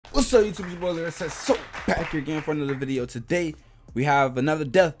What's up, YouTube? Your boy Tetsuo back here again for another video. Today we have another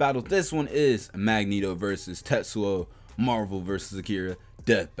death battle. This one is Magneto versus Tetsuo, Marvel versus Akira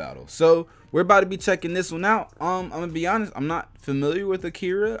death battle. So we're about to be checking this one out. I'm gonna be honest, I'm not familiar with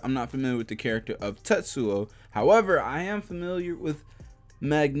Akira. I'm not familiar with the character of Tetsuo. However, I am familiar with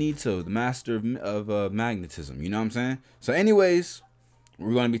Magneto, the master of magnetism. You know what I'm saying? So anyways,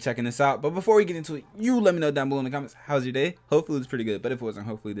 we're going to be checking this out. But before we get into it, you let me know down below in the comments, how's your day? Hopefully it's pretty good. But if it wasn't,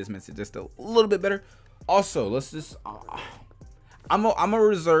 hopefully this makes it just a little bit better. Also, let's just I'm a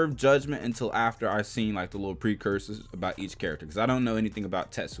reserve judgment until after I've seen like the little precursors about each character, because I don't know anything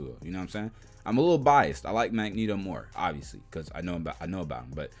about Tetsuo. You know what I'm saying? I'm a little biased. I like Magneto more, obviously, because I know about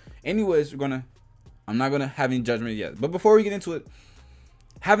him. But anyways, I'm not gonna have any judgment yet. But before we get into it,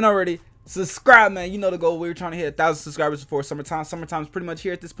 haven't already, subscribe, man. You know the goal. We're trying to hit 1,000 subscribers before summertime. Summertime's pretty much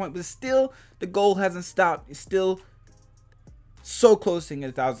here at this point, but still the goal hasn't stopped. It's still so close to getting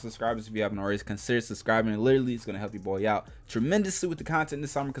 1,000 subscribers. If you haven't already, consider subscribing. And literally, it's gonna help your boy out tremendously with the content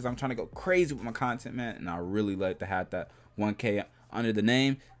this summer, because I'm trying to go crazy with my content, man. And I really like to have that 1K under the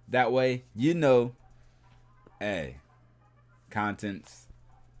name. That way, you know, hey, content's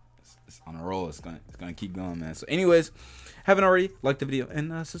on a roll. It's gonna keep going, man. So anyways, haven't already, like the video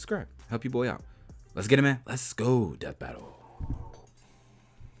and subscribe. Help your boy out. Let's get it, man. Let's go. Death battle. All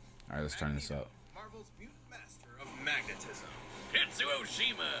right, let's turn this up. Marvel's mutant master of magnetism. Tetsuo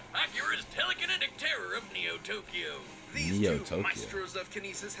Shima, Akira's telekinetic terror of Neo Tokyo. These two maestros of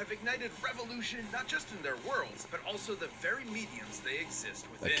kinesis have ignited revolution not just in their worlds, but also the very mediums they exist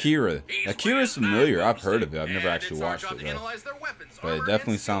within. Akira. Akira's familiar. I've heard of it. I've never actually watched it, though. But it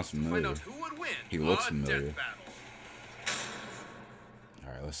definitely sounds familiar. He looks familiar.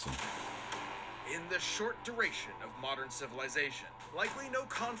 All right, let's see. In the short duration of modern civilization, likely no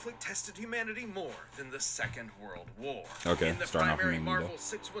conflict tested humanity more than the Second World War. Okay, in the primary Marvel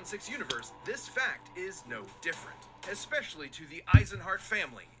 616 universe, this fact is no different, especially to the Eisenhart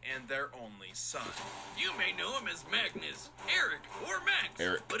family and their only son. You may know him as Magnus, Eric, or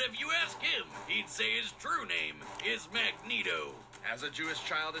Max, but if you ask him, he'd say his true name is Magneto. As a Jewish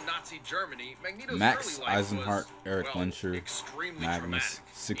child in Nazi Germany, Magneto's Max early life Eisenhart, was, Eric well, Lenscher, extremely Magnus,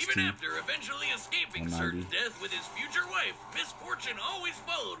 traumatic. 16, Even after eventually escaping certain death with his future wife, misfortune always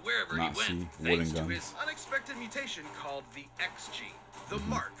followed wherever he went, thanks to his unexpected mutation called the X gene, the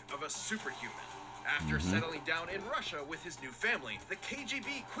mark of a superhuman. After settling down in Russia with his new family, the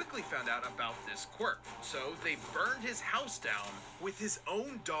KGB quickly found out about this quirk, so they burned his house down with his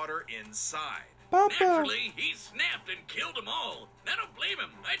own daughter inside. Naturally, he snapped and killed them all. I don't blame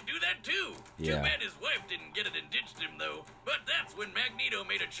him. I'd do that too. Too bad his wife didn't get it and ditched him, though. But that's when Magneto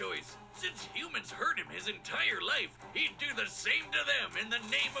made a choice. Since humans hurt him his entire life, he'd do the same to them in the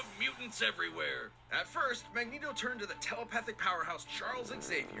name of mutants everywhere. At first, Magneto turned to the telepathic powerhouse Charles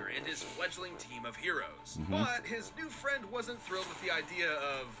Xavier and his fledgling team of heroes. But his new friend wasn't thrilled with the idea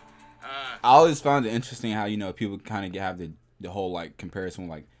of... I always found it interesting how, you know, people kind of have the whole, like, comparison,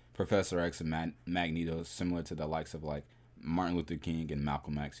 like, Professor X and Magneto, similar to the likes of like Martin Luther King and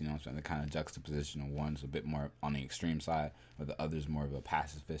Malcolm X. You know what I'm saying? The kind of juxtaposition of one's a bit more on the extreme side, or the other's more of a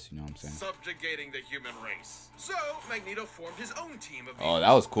pacifist. You know what I'm saying? Subjugating the human race. So Magneto formed his own team of. Oh,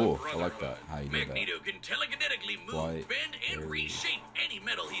 that was cool. I like that. How you did that. Magneto can telekinetically move, bend, and reshape any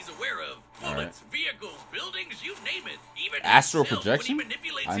metal he's aware of. Bullets, vehicles, buildings, you name it. Even astral projection.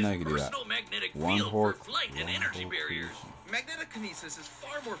 I know you can do that. Magnetic field for flight and energy barriers. Magnetokinesis is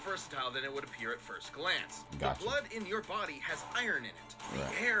far more versatile than it would appear at first glance. The blood in your body has iron in it.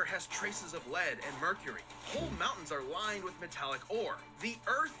 The air has traces of lead and mercury. Whole mountains are lined with metallic ore. The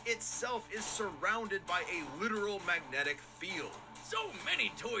earth itself is surrounded by a literal magnetic field. So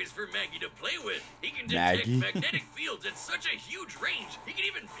many toys for Maggie to play with. He can detect magnetic fields at such a huge range. He can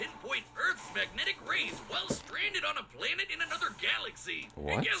even pinpoint Earth's magnetic rays while stranded on a planet in another galaxy.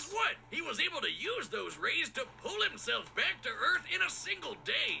 And guess what? He was able to use those rays to pull himself back to Earth in a single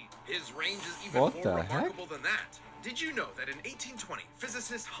day. His range is even more remarkable than that. Did you know that in 1820,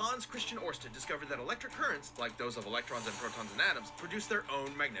 physicist Hans Christian Ørsted discovered that electric currents, like those of electrons and protons and atoms, produce their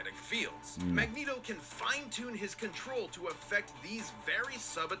own magnetic fields? Magneto can fine-tune his control to affect these very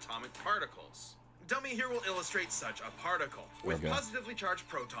subatomic particles. Dummy here will illustrate such a particle, with positively charged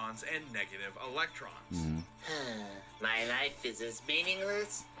protons and negative electrons. My life is as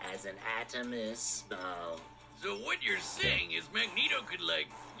meaningless as an atom is small. So what you're saying is Magneto could, like,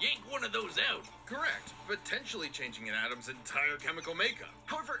 yank one of those out. Correct, potentially changing an atom's entire chemical makeup.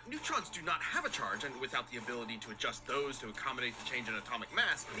 However, neutrons do not have a charge, and without the ability to adjust those to accommodate the change in atomic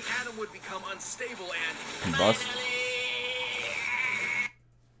mass, the atom would become unstable and...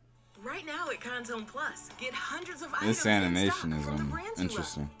 Right now at Conzone Plus, get hundreds of items this animation is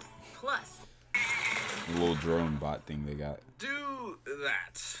interesting. The little drone bot thing they got. Do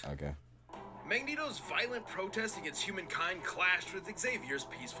that. Okay. Magneto's violent protest against humankind clashed with Xavier's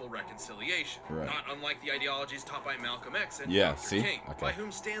peaceful reconciliation. Right. Not unlike the ideologies taught by Malcolm X and Yeah, Dr. see? King, Okay. by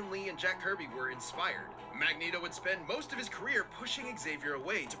whom Stan Lee and Jack Kirby were inspired. Magneto would spend most of his career pushing Xavier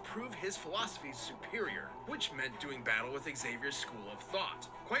away to prove his philosophy superior, which meant doing battle with Xavier's school of thought.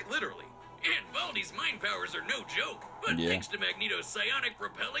 Quite literally. And Baldy's mind powers are no joke, but thanks to Magneto's psionic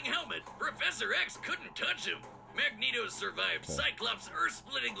repelling helmet, Professor X couldn't touch him. Magneto survived Cyclops'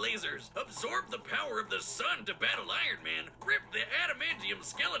 earth-splitting lasers, absorbed the power of the sun to battle Iron Man, ripped the adamantium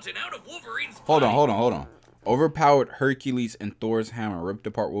skeleton out of Wolverine's Hold on. Overpowered Hercules and Thor's hammer, ripped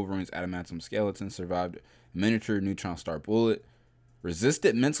apart Wolverine's adamantium skeleton, survived miniature neutron star bullet,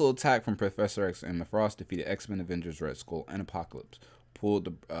 resisted mental attack from Professor X and Frost, defeated X-Men, Avengers, Red Skull, and Apocalypse, pulled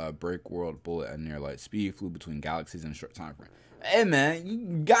the break world bullet at near light speed, flew between galaxies in a short time frame. Hey man, you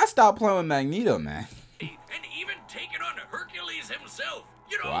gotta stop playing with Magneto, man. And even taken on Hercules himself.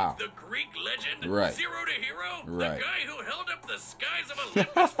 You know, the Greek legend, Zero to Hero, the guy who held up the skies of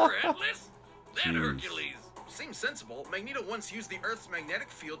Olympus for Atlas. That Hercules. Seems sensible. Magneto once used the Earth's magnetic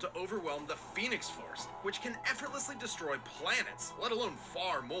field to overwhelm the Phoenix Force, which can effortlessly destroy planets, let alone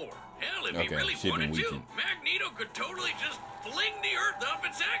far more. Hell, if he really wanted to, Magneto could totally just fling the Earth off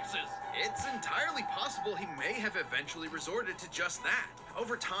its axis. It's entirely possible he may have eventually resorted to just that.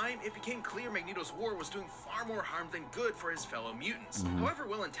 Over time, it became clear Magneto's war was doing far more harm than good for his fellow mutants, however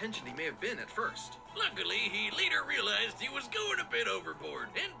well-intentioned he may have been at first. Luckily, he later realized he was going a bit overboard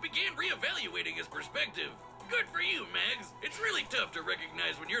and began reevaluating his perspective. Good for you, Mags. It's really tough to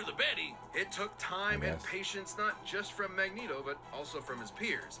recognize when you're the baddie. It took time and patience not just from Magneto, but also from his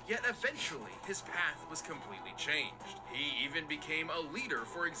peers. Yet eventually, his path was completely changed. He even became a leader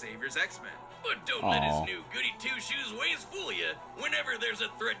for Xavier's X-Men. But don't let his new goody two-shoes ways fool you. Whenever there's a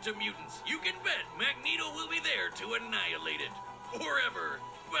threat to mutants, you can bet Magneto will be there to annihilate it. Forever.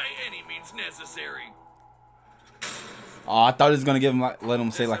 By any means necessary. Oh, I thought he was gonna give him let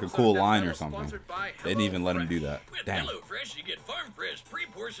him say like a cool line or something. They didn't even let him do that. Dang. HelloFresh, you get farm fresh,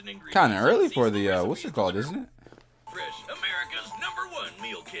 pre-portioned ingredients. Kind of early for the what's it called, isn't it? Fresh, America's #1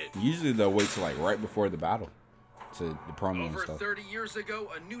 meal kit. Usually they'll wait till like right before the battle, to the promo and Over stuff. 30 years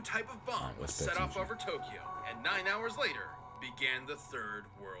ago, a new type of bomb was set off over Tokyo, and 9 hours later began the Third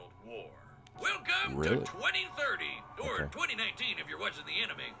World War. Welcome to 2030, or 2019 if you're watching the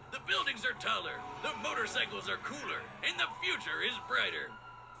anime. The buildings are taller, the motorcycles are cooler, and the future is brighter.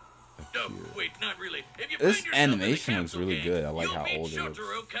 Oh, wait, not really. If you this find animation looks really good. I like how old it looks.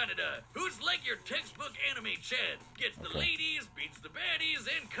 Shotaro Kaneda, who's like your textbook anime Chad. Gets the ladies, beats the baddies,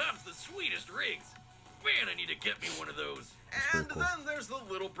 and cops the sweetest rigs. Man, I need to get me one of those. And then there's the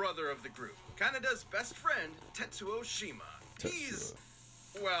little brother of the group, Kaneda's best friend, Tetsuo Shima.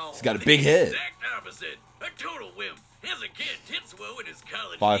 Well, he's got a big head. Exact opposite. A total wimp. As a kid, Tetsuo in his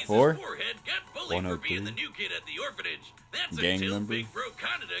college 5'4", forehead got bullied for being the new kid at the orphanage. That's until Big Bro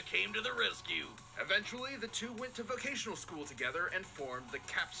Kaneda came to the rescue. Eventually, the two went to vocational school together and formed the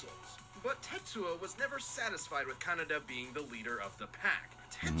Capsules. But Tetsuo was never satisfied with Kaneda being the leader of the pack.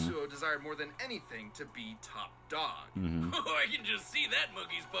 Tetsuo desired more than anything to be top dog. Oh, I can just see that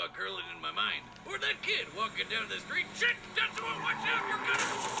monkey's paw curling in my mind. Or that kid walking down the street. Shit, Tetsuo, watch out, you're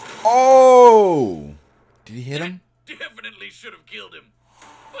gonna... Oh! Did he hit him? Definitely should have killed him.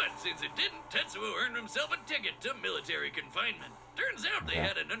 But since it didn't, Tetsuo earned himself a ticket to military confinement. Turns out they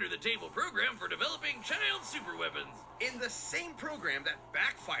had an under-the-table program for developing child superweapons. In the same program that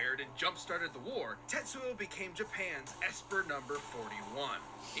backfired and jump-started the war, Tetsuo became Japan's Esper number 41.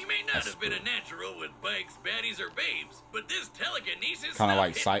 He may not have been a natural with bikes, baddies, or babes, but this telekinesis kind of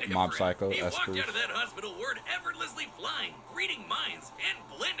like Mob Psycho. He walked out of that hospital ward effortlessly flying, reading minds, and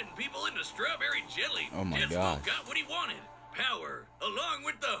blending people into strawberry jelly. Oh my God! Got what he wanted. Power, along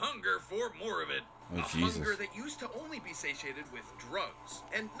with the hunger for more of it. A hunger that used to only be satiated with drugs.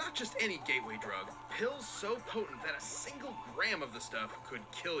 And not just any gateway drug, pills so potent that a single gram of the stuff could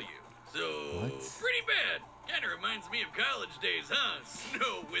kill you. So, pretty bad. Kinda reminds me of college days, huh?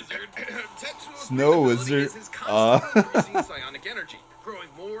 Snow Wizard. Tetsuo's Snow Wizard. Is his constantly increasing psionic energy, growing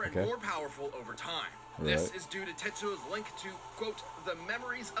more and more powerful over time. This is due to Tetsuo's link to, quote, the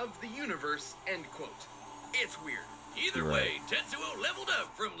memories of the universe, end quote. It's weird. Either way, Tetsuo leveled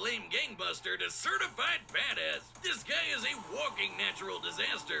up from lame gangbuster to certified badass. This guy is a walking natural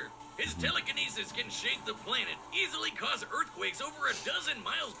disaster. His telekinesis can shake the planet, easily cause earthquakes over 12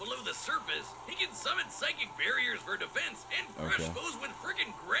 miles below the surface. He can summon psychic barriers for defense and crush foes with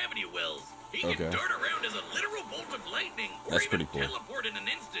frickin' gravity wells. He can dart around as a literal bolt of lightning or even teleport in an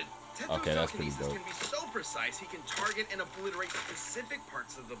instant. Tetsuo's that's pretty telekinesis dope. can be so precise he can target and obliterate specific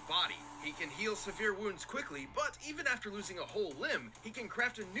parts of the body. He can heal severe wounds quickly, but even after losing a whole limb, he can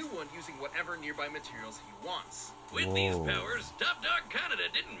craft a new one using whatever nearby materials he wants. With these powers, Top Dog Canada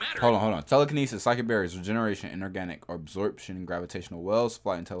didn't matter. Hold on. Telekinesis, psychic barriers, regeneration, inorganic absorption, gravitational wells,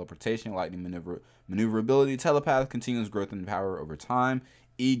 flight and teleportation, lightning maneuverability, telepath, continuous growth and power over time,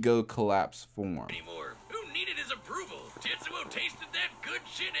 ego collapse form. Anymore. Who needed his approval? Tetsuo tasted that good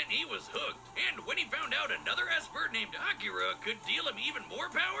shit and he was hooked. And when he found out another esper named Akira could deal him even more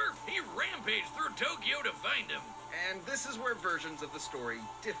power, he rampaged through Tokyo to find him. And this is where versions of the story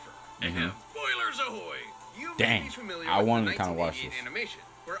differ. Spoilers ahoy! You Dang, may be familiar I with wanted the to kinda watch 1988 this. animation,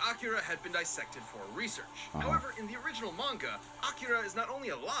 where Akira had been dissected for research. However, in the original manga, Akira is not only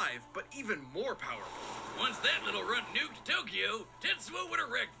alive, but even more powerful. Once that little runt nuked Tokyo, Tetsuo would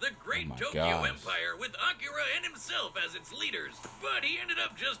erect the great my Tokyo gosh. Empire with Akira and himself as its leaders. But he ended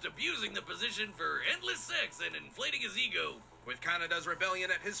up just abusing the position for endless sex and inflating his ego. With Kanada's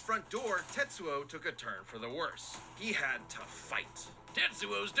rebellion at his front door, Tetsuo took a turn for the worse. He had to fight.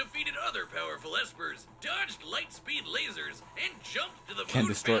 Tetsuo's defeated other powerful espers, dodged light-speed lasers, and jumped to the Can moon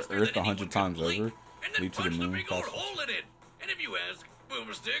destroy faster Earth than 100 anyone times could blink, over, and then leap to the punched a moon big old faster. hole in it. And if you ask,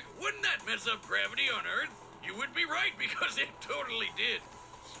 Boomstick, wouldn't that mess up gravity on Earth? You would be right, because it totally did.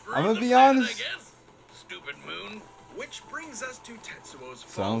 Screw I'm gonna the be planet, honest. I guess. Stupid moon. Which brings us to Tetsuo's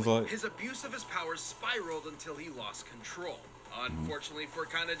fall. Sounds like- His abuse of his powers spiraled until he lost control. Unfortunately for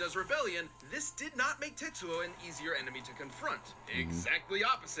Kanada's rebellion, this did not make Tetsuo an easier enemy to confront. Exactly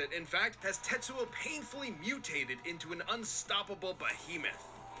opposite, in fact, as Tetsuo painfully mutated into an unstoppable behemoth.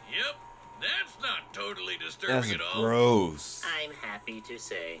 Yep, that's not totally disturbing That's at all. gross. I'm happy to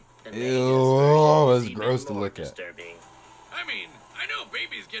say the Ew, latest oh, version is that's even gross to more look at. disturbing. I mean, I know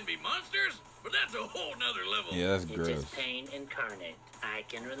babies can be monsters, but that's a whole nother level. Yeah, that's It gross. is pain incarnate. I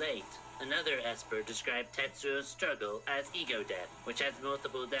can relate. Another esper described Tetsuo's struggle as ego death, which has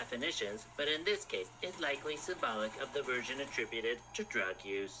multiple definitions, but in this case is likely symbolic of the version attributed to drug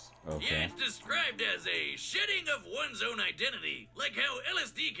use. Yeah, Okay. it's described as a shedding of one's own identity, like how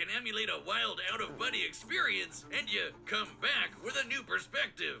LSD can emulate a wild out-of-body experience, and you come back with a new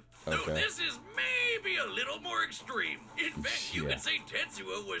perspective. Though Okay. this is maybe a little more extreme. In fact, you Yeah. could say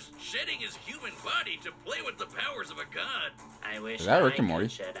Tetsuo was shedding his human body to play with the powers of a god. I wish Is that I Rick and could Morty?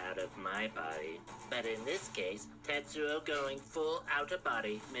 shed out of my body. But in this case, Tetsuo going full out of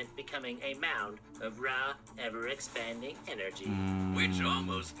body meant becoming a mound of raw, ever-expanding energy. Which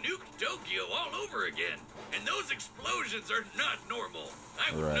almost nuked Tokyo all over again. And those explosions are not normal.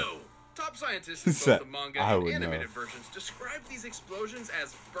 I would Right. know. Top scientists in Said, both the manga "I and would animated know." versions describe these explosions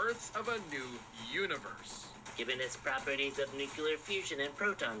as births of a new universe. Given its properties of nuclear fusion and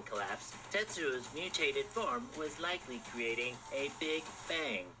proton collapse, Tetsuo's mutated form was likely creating a Big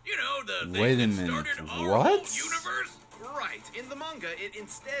Bang. You know, the Wait thing a that minute, started our what? whole universe? Right, in the manga, it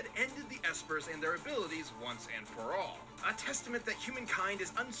instead ended the espers and their abilities once and for all. A testament that humankind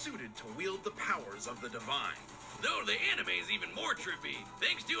is unsuited to wield the powers of the divine. Though the anime's even more trippy.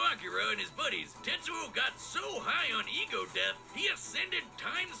 Thanks to Akira and his buddies, Tetsuo got so high on ego death, he ascended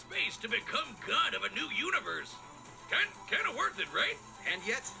time-space to become god of a new universe. Kinda worth it, right? And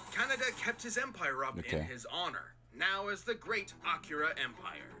yet, Kanada kept his empire up Okay. in his honor, now as the Great Akira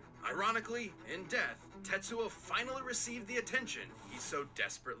Empire. Ironically, in death, Tetsuo finally received the attention he so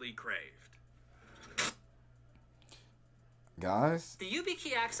desperately craved. Guys, The UB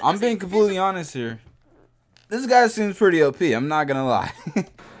key acts I'm as being a completely honest here. This guy seems pretty OP. I'm not gonna lie.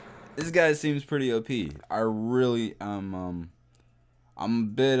 This guy seems pretty OP. I really I'm a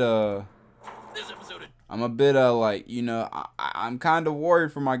bit This episode of I'm a bit like, you know, I'm kind of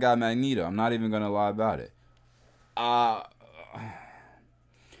worried for my guy Magneto. I'm not even gonna lie about it.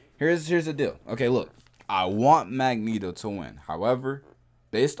 Here's the deal. Okay, look, I want Magneto to win. However,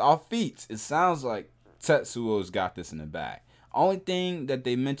 based off feats, it sounds like Tetsuo's got this in the bag. Only thing that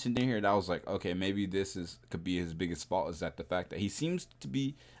they mentioned in here that I was like, okay, maybe this could be his biggest fault is that the fact that he seems to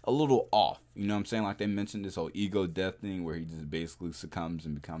be a little off. You know what I'm saying? Like they mentioned this whole ego death thing where he just basically succumbs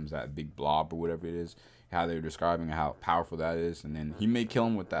and becomes that big blob or whatever it is. How they're describing how powerful that is, and then he may kill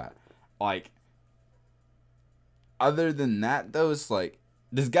him with that. Like, other than that though, it's like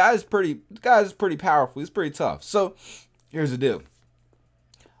this guy's pretty powerful. He's pretty tough. So here's the deal.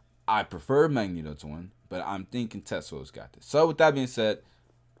 I prefer Magneto to win, but I'm thinking Tetsuo's got this. So with that being said,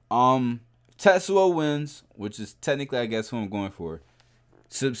 Tetsuo wins, which is technically I guess who I'm going for.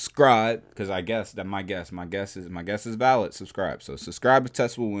 Subscribe, because I guess that my guess is valid. Subscribe. So subscribe if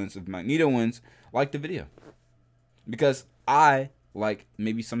Tetsuo wins. If Magneto wins, like the video. Because I, like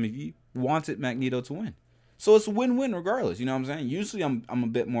maybe some of you, wanted Magneto to win. So it's a win-win regardless. You know what I'm saying? Usually I'm a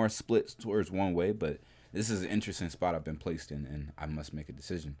bit more split towards one way, but this is an interesting spot I've been placed in, and I must make a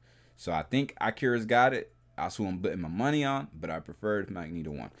decision. So I think Akira's got it. That's who I'm putting my money on, but I prefer if Magneto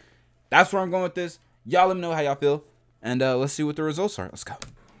won. That's where I'm going with this. Y'all let me know how y'all feel, and let's see what the results are. Let's go.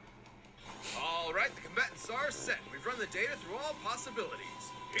 All right, the combatants are set. We've run the data through all possibilities.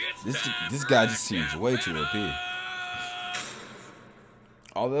 This guy just seems way too OP.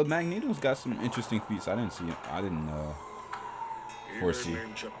 Although Magneto's got some interesting feats, I didn't foresee. Even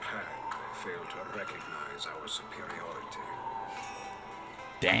in Japan, they fail to recognize our superiority.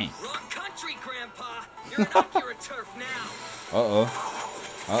 Dang. Wrong country, Grandpa. You're an Akira turf now.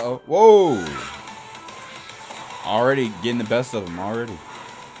 Uh-oh. Whoa. Already getting the best of him already.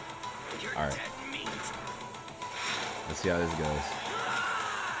 All right. Let's see how this goes.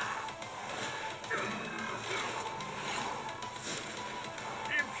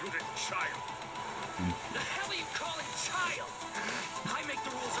 Impudent child. The hell are you calling child? I make the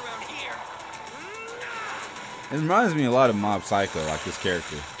rules around here. It reminds me a lot of Mob Psycho, like this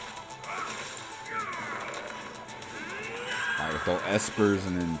character. Like with all espers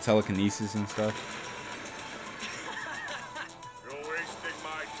and then telekinesis and stuff. You're wasting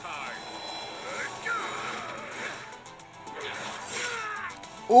my time.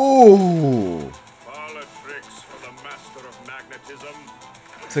 Ooh! Parlor tricks for the master of magnetism.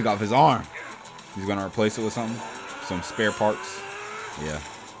 Took off his arm. He's gonna replace it with something? Some spare parts? Yeah.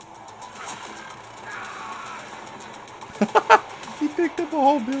 He picked up a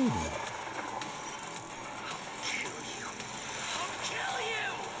whole building.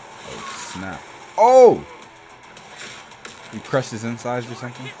 Oh, snap. Oh! He crushed his insides or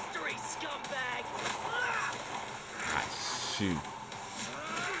something? Shoot.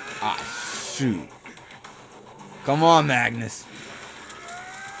 Shoot. Come on, Magnus.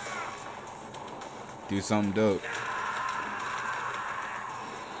 Do something dope.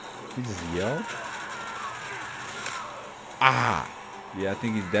 He just yelled? Yeah, I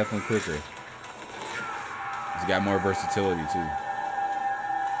think he's definitely quicker. He's got more versatility, too.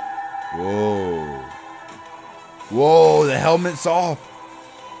 Whoa. Whoa, the helmet's off.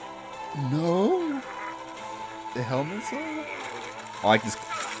 No. The helmet's off? I like this.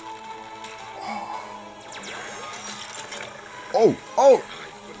 Oh.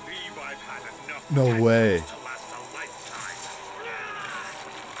 No way.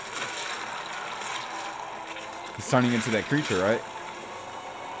 He's turning into that creature, right?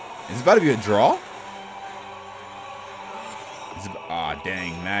 Is it about to be a draw?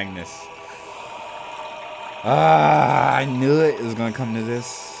 Dang, Magnus. I knew it was gonna come to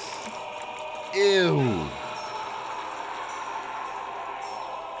this. Ew.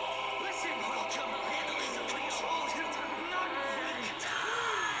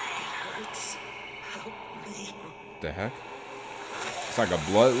 The heck? It's like a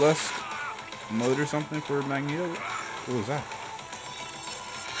bloodlust mode or something for Magneto. What was that?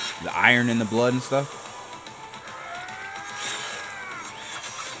 The iron in the blood and stuff.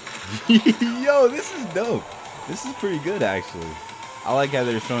 Yo, this is dope. This is pretty good, actually. I like how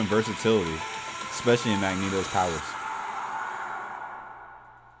they're showing versatility, especially in Magneto's powers.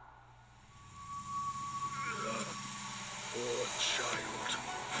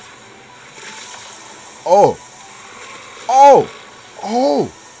 Oh!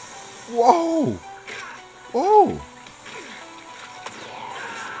 Whoa! Whoa!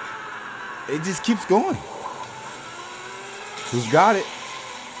 It just keeps going. Who's got it?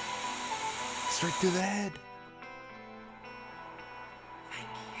 Straight through the head. Thank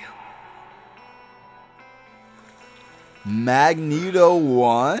you. Magneto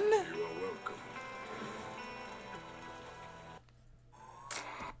won? You are welcome.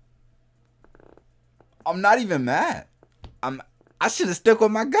 I'm not even mad. I should have stuck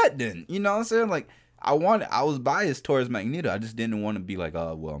with my gut then. You know what I'm saying? Like I was biased towards Magneto. I just didn't want to be like,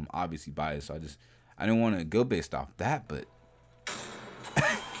 oh well, I'm obviously biased, so I didn't want to go based off that, but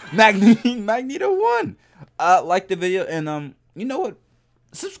Magneto won. Like the video and you know what?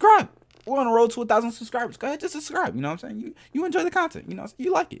 Subscribe. We're on the road to 1,000 subscribers. Go ahead, just subscribe. You know what I'm saying? You enjoy the content. You know,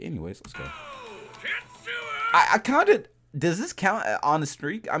 you like it. Anyways, let's go. I counted. Does this count on the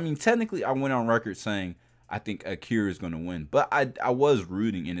streak? I mean, technically, I went on record saying I think Akira is going to win, but I was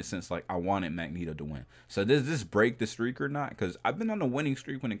rooting in a sense, like I wanted Magneto to win. So does this break the streak or not? Because I've been on a winning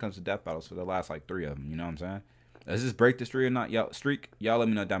streak when it comes to death battles for the last like 3 of them. You know what I'm saying? Does this break the streak or not? Y'all let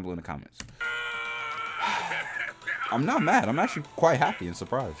me know down below in the comments. I'm not mad. I'm actually quite happy and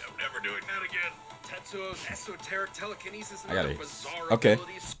surprised. I'm never doing that again. Tetsuo's esoteric telekinesis and I got other it. bizarre Okay.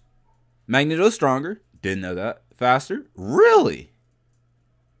 abilities. Magneto's stronger. Didn't know that. Faster. Really?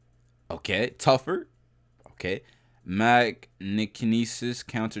 Okay. Tougher. Okay. Magnekinesis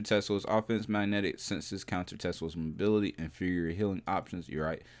counter Tetsuo's offense. Magnetic senses counter Tetsuo's mobility. Inferior healing options. You're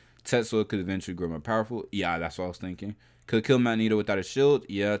right. Tetsuo could eventually grow more powerful. Yeah, that's what I was thinking. Could kill Magneto without a shield.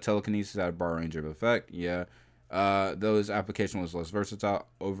 Yeah. Telekinesis at a bar range of effect. Yeah. Though his application was less versatile.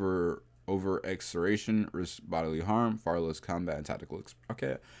 Over exertion, risk bodily harm, far less combat and tactical.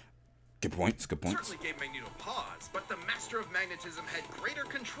 Okay. Good points. Good points. Certainly gave Magneto pause, but the master of magnetism had greater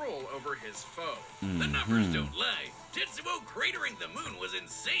control over his foe. The numbers don't lie. Tetsuo cratering the moon was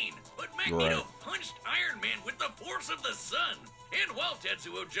insane, but Magneto punched Iron Man with the force of the sun. And while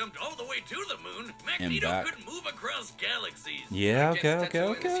Tetsuo jumped all the way to the moon, Magneto could move across galaxies. Yeah, okay.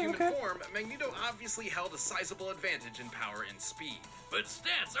 In his human form, Magneto obviously held a sizable advantage in power and speed. But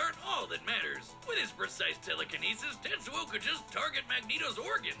stats aren't all that matters. With his precise telekinesis, Tetsuo could just target Magneto's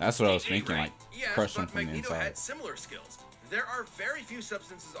organs. That's what I was thinking, like, yes, crush him but from the Magneto inside. had similar skills. There are very few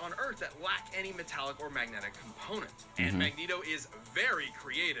substances on Earth that lack any metallic or magnetic components, and Magneto is very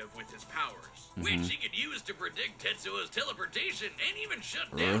creative with his powers. Which he could use to predict Tetsuo's teleportation and even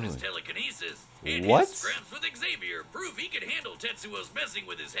shut down his telekinesis. And What? his scraps with Xavier prove he could handle Tetsuo's messing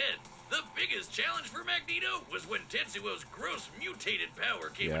with his head. The biggest challenge for Magneto was when Tetsuo's gross mutated power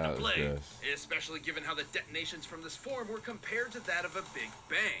came into play. Especially given how the detonations from this form were compared to that of a Big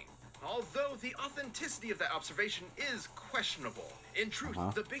Bang. Although the authenticity of that observation is questionable. In truth,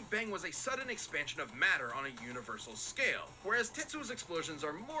 the Big Bang was a sudden expansion of matter on a universal scale, whereas Tetsuo's explosions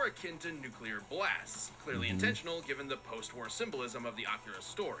are more akin to nuclear blasts, clearly intentional given the post-war symbolism of the Akira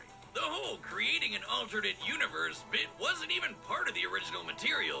story. The whole creating an alternate universe bit wasn't even part of the original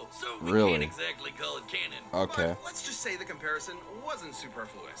material, so we can't exactly call it canon. Okay. But let's just say the comparison wasn't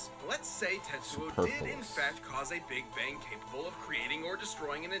superfluous. Let's say Tetsuo did in fact cause a Big Bang capable of creating or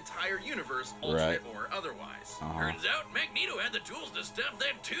destroying an entire universe, alternate or otherwise. Turns out Magneto had the tools to stop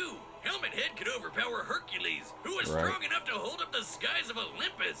that too. Helmet Head could overpower Hercules, who was strong enough to hold up the skies of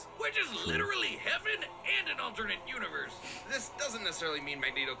Olympus, which is literally heaven and an alternate universe. This doesn't necessarily mean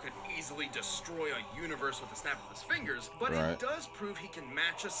Magneto could easily destroy a universe with a snap of his fingers, but it does prove he can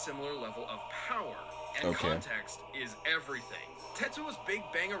match a similar level of power. And context is everything. Tetsuo's Big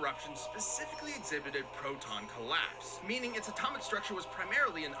Bang eruption specifically exhibited proton collapse, meaning its atomic structure was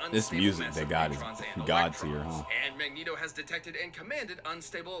primarily an unstable mass of neutrons and electrons. And Magneto has detected and commanded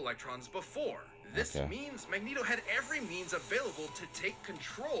unstable electrons before. This means Magneto had every means available to take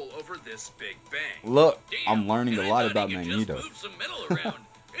control over this Big Bang. Look, I'm learning a lot about Magneto. Just move some metal around.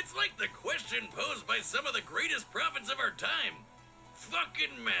 It's like the question posed by some of the greatest prophets of our time.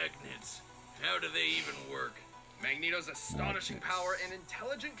 Fucking magnets. How do they even work? Magneto's astonishing power and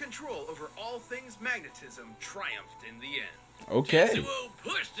intelligent control over all things magnetism triumphed in the end. Okay. Tetsuo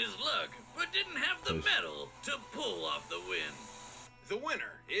pushed his luck, but didn't have the metal to pull off the win. The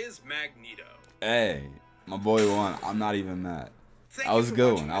winner is Magneto. Hey, my boy won. I'm not even mad. That was a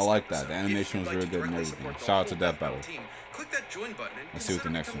good one. I like that. The animation was real good and everything. Shout out to deathbattle. Click that join button and let's see what the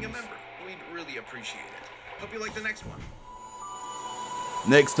next one is. We'd really appreciate it. Hope you like the next one.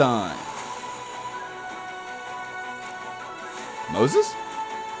 Next time. Moses?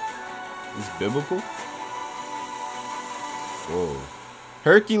 Is biblical? Whoa.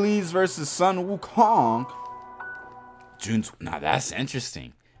 Hercules versus Sun Wukong. Now that's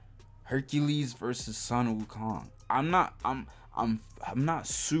interesting. Hercules versus Sun Wukong. I'm not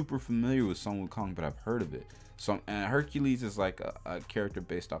super familiar with Sun Wukong, but I've heard of it. So, and Hercules is like a character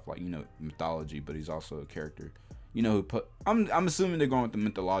based off, like, you know, mythology, but he's also a character, you know, who put. I'm assuming they're going with the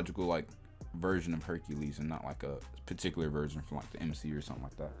mythological like version of Hercules and not like a particular version from like the MC or something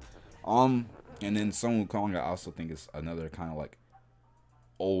like that. And then Sun Wukong, I also think is another kind of like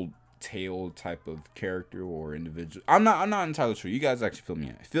old tale type of character or individual. I'm not entirely sure. You guys actually fill me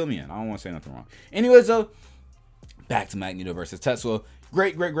in. I don't want to say nothing wrong. Anyways, though, back to Magneto versus Tetsuo.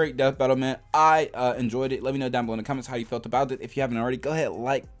 Great death battle, man. I enjoyed it. Let me know down below in the comments how you felt about it. If you haven't already, go ahead,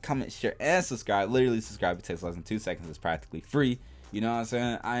 like, comment, share, and subscribe. Literally subscribe. It takes less than 2 seconds. It's practically free. You know what I'm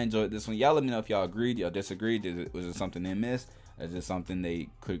saying? I enjoyed this one. Y'all let me know if y'all agreed, y'all disagreed. Was it something they missed? Is it something they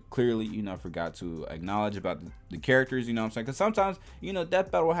could clearly, you know, forgot to acknowledge about the characters? You know what I'm saying? Because sometimes, you know, death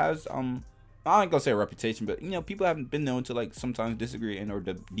battle has I ain't gonna say a reputation, but you know, people haven't been known to like sometimes disagree and or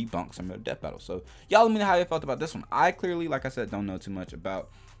debunk some of the death battle. So y'all let me know how you felt about this one. I clearly, like I said, don't know too much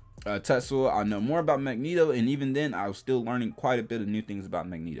about Tetsuo. I know more about Magneto, and even then, I was still learning quite a bit of new things about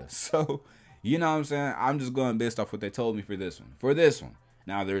Magneto. So you know what I'm saying? I'm just going based off what they told me for this one.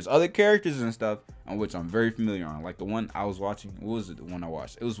 Now, there's other characters and stuff on which I'm very familiar on. Like the one I was watching. What was it? The one I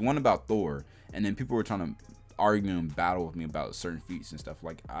watched? It was one about Thor. And then people were trying to argue and battle with me about certain feats and stuff.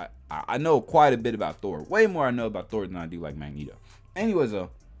 Like, I know quite a bit about Thor. Way more I know about Thor than I do like Magneto. Anyways,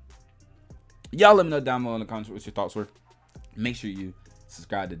 though, Y'all let me know down below in the comments what your thoughts were. Make sure you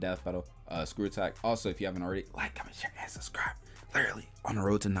subscribe to Death Battle, Screw Attack. Also, if you haven't already, like, comment, share, and subscribe. Literally on the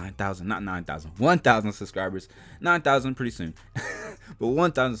road to 9,000, not 9,000, 1,000 subscribers. 9,000 pretty soon, but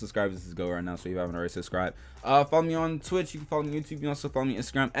 1,000 subscribers is go right now. So if you haven't already subscribed, follow me on Twitch. You can follow me on YouTube. You can also follow me on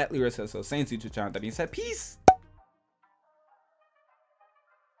Instagram at LeroySSO. Saying to your channel. That being said, peace.